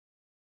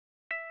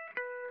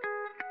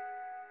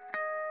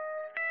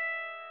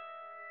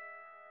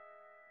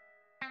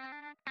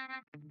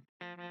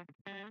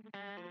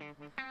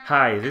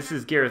Hi, this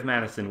is Gareth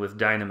Madison with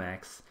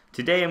Dynamax.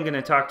 Today I'm going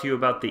to talk to you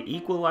about the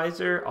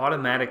Equalizer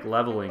automatic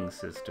leveling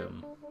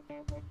system.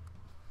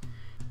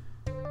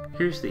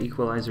 Here's the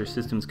Equalizer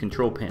system's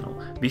control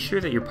panel. Be sure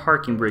that your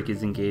parking brake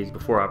is engaged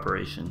before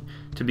operation.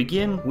 To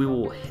begin, we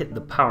will hit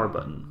the power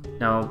button.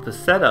 Now, the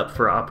setup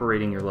for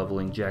operating your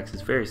leveling jacks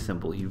is very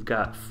simple. You've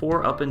got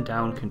 4 up and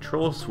down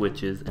control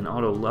switches, an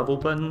auto level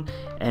button,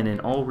 and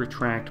an all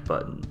retract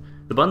button.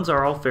 The buttons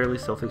are all fairly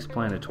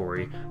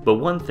self-explanatory, but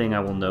one thing I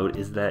will note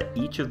is that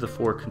each of the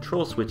 4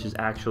 control switches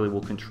actually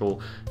will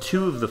control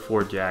 2 of the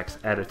 4 jacks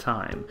at a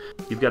time.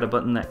 You've got a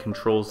button that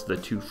controls the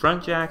 2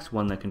 front jacks,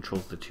 one that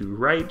controls the 2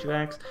 right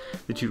jacks,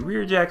 the 2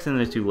 rear jacks, and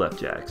the 2 left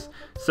jacks.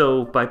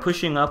 So by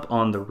pushing up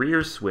on the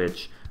rear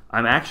switch,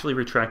 I'm actually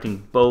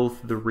retracting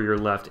both the rear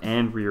left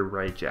and rear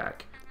right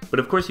jack. But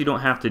of course you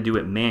don't have to do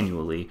it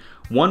manually.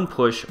 One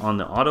push on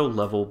the auto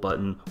level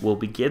button will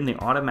begin the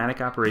automatic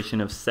operation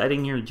of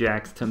setting your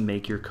jacks to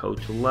make your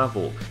coach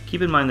level.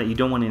 Keep in mind that you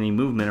don't want any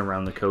movement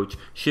around the coach,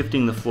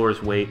 shifting the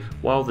floor's weight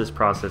while this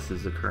process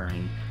is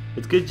occurring.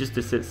 It's good just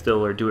to sit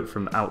still or do it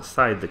from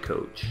outside the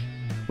coach.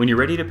 When you're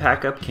ready to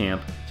pack up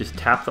camp, just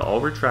tap the all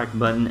retract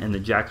button and the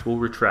jacks will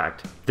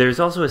retract. There's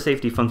also a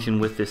safety function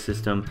with this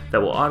system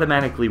that will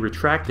automatically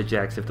retract the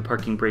jacks if the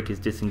parking brake is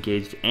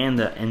disengaged and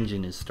the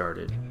engine is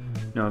started.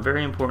 Now, a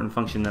very important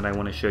function that I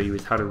want to show you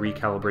is how to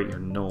recalibrate your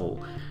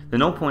null. The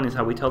null point is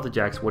how we tell the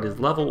jacks what is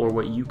level or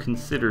what you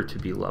consider to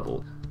be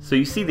level. So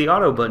you see the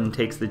auto button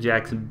takes the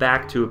jacks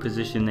back to a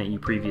position that you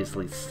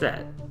previously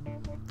set.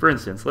 For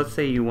instance, let's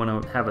say you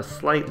want to have a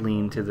slight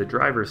lean to the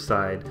driver's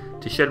side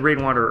to shed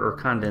rainwater or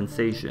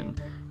condensation.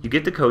 You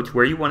get the coach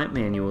where you want it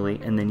manually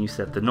and then you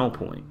set the null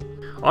point.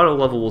 Auto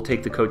level will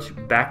take the coach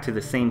back to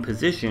the same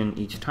position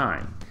each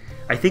time.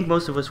 I think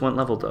most of us want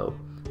level though.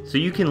 So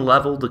you can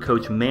level the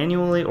coach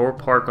manually or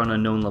park on a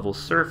known level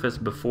surface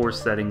before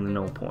setting the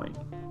null point.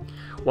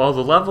 While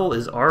the level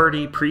is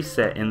already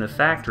preset in the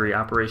factory,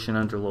 operation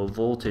under low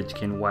voltage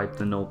can wipe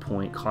the null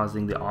point,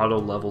 causing the auto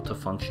level to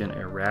function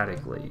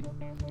erratically.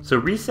 So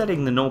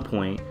resetting the null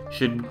point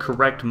should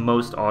correct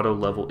most auto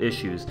level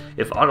issues.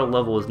 If auto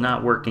level is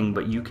not working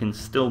but you can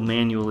still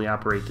manually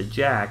operate the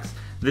jacks,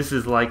 this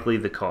is likely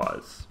the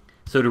cause.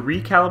 So to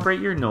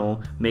recalibrate your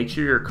null, make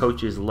sure your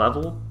coach is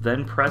level,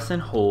 then press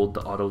and hold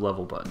the auto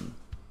level button.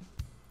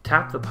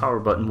 Tap the power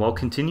button while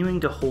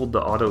continuing to hold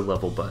the auto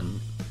level button.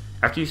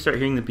 After you start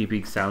hearing the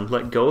beeping sound,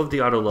 let go of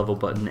the auto level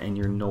button and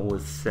your null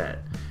is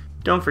set.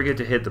 Don't forget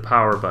to hit the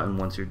power button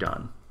once you're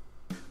done.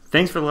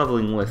 Thanks for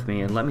leveling with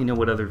me, and let me know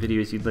what other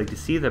videos you'd like to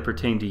see that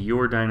pertain to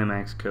your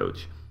Dynamax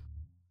coach.